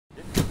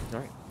All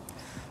right.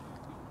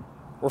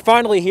 We're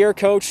finally here,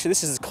 Coach.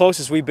 This is as close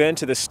as we've been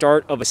to the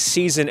start of a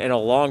season in a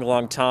long,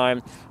 long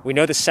time. We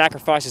know the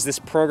sacrifices this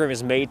program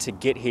has made to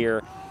get here.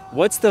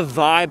 What's the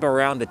vibe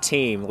around the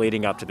team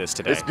leading up to this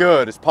today? It's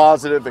good. It's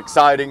positive,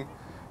 exciting. You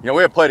know,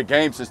 we haven't played a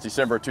game since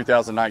December of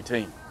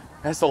 2019.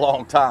 That's a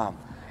long time.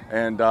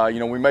 And, you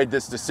know, we made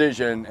this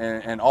decision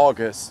in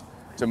August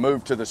to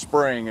move to the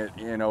spring.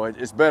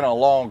 It's been a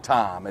long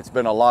time. It's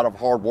been a lot of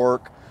hard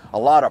work, a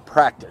lot of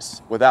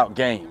practice without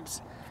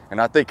games. And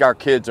I think our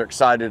kids are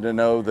excited to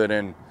know that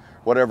in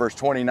whatever is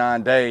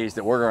 29 days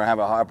that we're going to have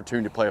an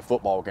opportunity to play a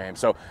football game.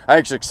 So I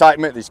think it's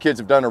excitement. These kids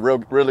have done a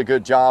really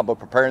good job of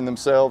preparing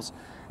themselves,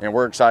 and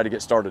we're excited to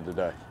get started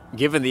today.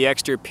 Given the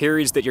extra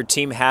periods that your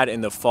team had in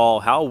the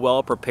fall, how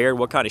well prepared,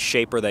 what kind of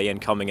shape are they in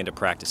coming into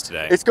practice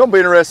today? It's going to be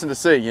interesting to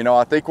see. You know,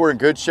 I think we're in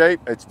good shape.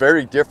 It's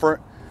very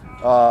different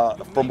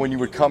from when you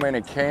would come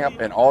in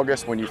camp in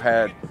August when you've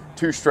had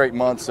 2 straight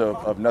months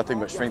of nothing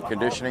but strength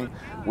conditioning.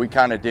 We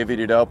kind of divvied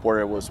it up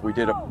where we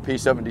did a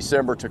piece of it in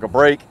December, took a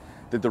break,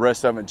 did the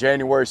rest of it in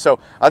January. So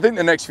I think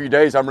the next few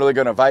days I'm really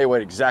going to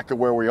evaluate exactly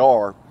where we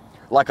are.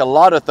 Like a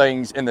lot of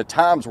things in the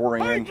times we're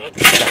in,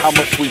 to how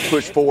much we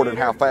push forward and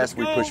how fast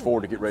we push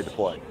forward to get ready to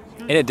play.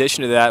 In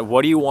addition to that,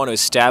 what do you want to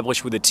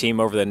establish with the team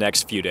over the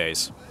next few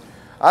days?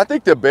 I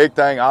think the big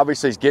thing,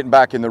 obviously, is getting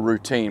back in the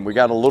routine. We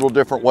got a little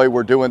different way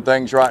we're doing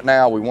things right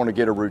now. We want to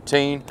get a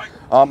routine.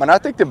 And I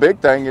think the big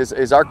thing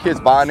is our kids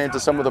buying into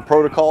some of the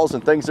protocols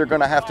and things they're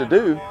going to have to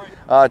do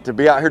to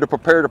be out here to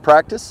prepare to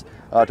practice,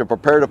 to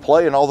prepare to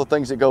play, and all the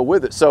things that go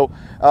with it. So,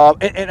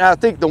 and I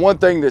think the one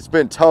thing that's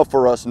been tough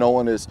for us,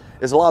 Nolan, is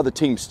a lot of the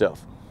team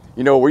stuff.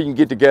 You know, where you can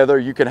get together,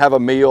 you can have a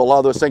meal, a lot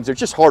of those things are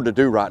just hard to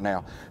do right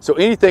now. So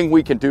anything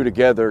we can do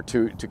together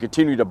to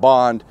continue to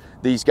bond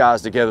these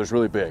guys together is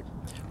really big.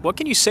 What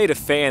can you say to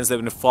fans that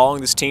have been following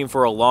this team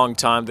for a long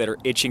time that are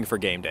itching for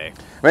game day?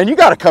 Man, you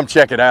got to come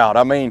check it out.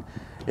 I mean,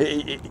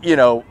 you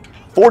know,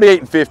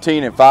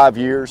 48-15 in 5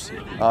 years,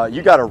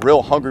 you got a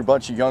real hungry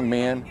bunch of young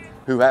men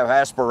who have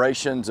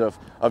aspirations of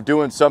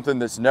doing something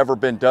that's never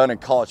been done in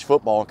college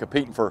football and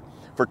competing for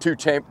 2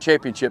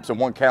 championships in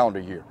 1 calendar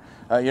year.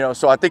 You know,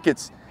 so I think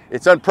it's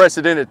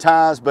unprecedented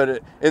times,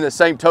 but in the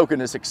same token,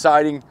 it's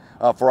exciting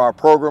for our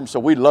program. So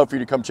we'd love for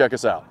you to come check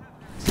us out.